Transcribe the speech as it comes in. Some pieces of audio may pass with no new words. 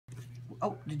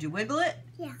Oh, did you wiggle it?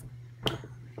 Yeah.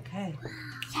 Okay.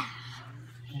 Yeah.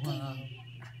 Wow.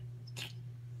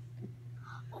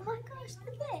 Oh my gosh,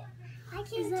 look at it. I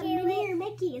can Is that do Minnie it. or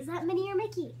Mickey? Is that Minnie or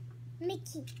Mickey?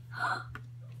 Mickey.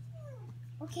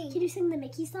 Okay. Can you sing the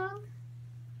Mickey song?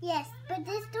 Yes, but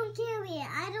just don't do it.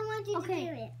 I don't want you to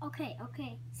do it. Okay,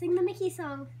 okay. Sing the Mickey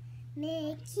song.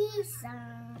 Mickey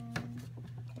song.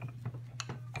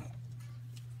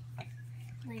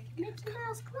 Like Mickey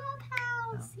Mouse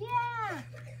Clubhouse. Yeah.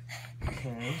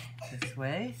 Okay, this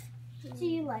way. Do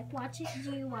you like watch it?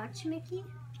 Do you watch Mickey?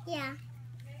 Yeah.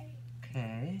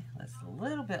 Okay, that's a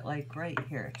little bit like right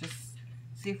here. Just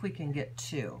see if we can get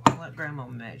 2. Let Grandma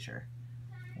measure.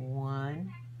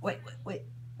 1. Wait.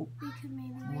 We could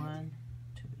maybe. 1,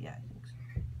 2. Yeah, I think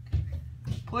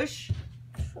so. Push.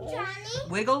 Johnny?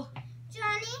 Wiggle.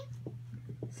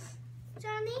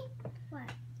 Johnny? What?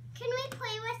 Can we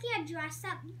play with your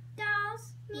dress-up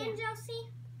dolls, me and Josie?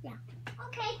 Yeah.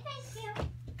 Okay, thank you.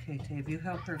 Okay, Tave, you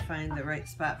help her find the right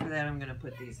spot for that. I'm going to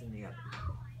put these in the oven.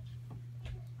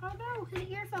 Oh no, his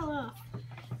ear fell off.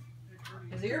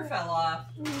 His ear fell off.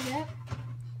 Yep.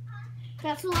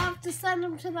 Guess we'll have to send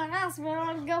him to the hospital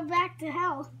and go back to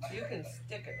hell. You can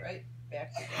stick it right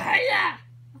back together. Hiya!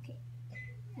 Okay,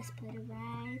 let's put it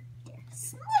right there.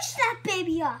 Smush that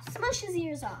baby off. Smush his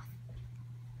ears off.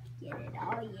 Get it?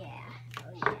 Oh yeah.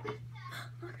 Oh yeah.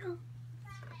 Oh no.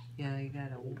 Yeah, you got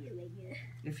to... Wiggy, wiggy.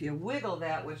 If you wiggle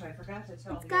that, which I forgot to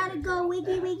tell It's the gotta other go girls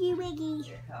wiggy, that, wiggy, wiggy.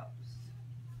 it helps.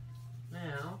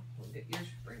 Now, we'll get your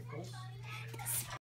sprinkles.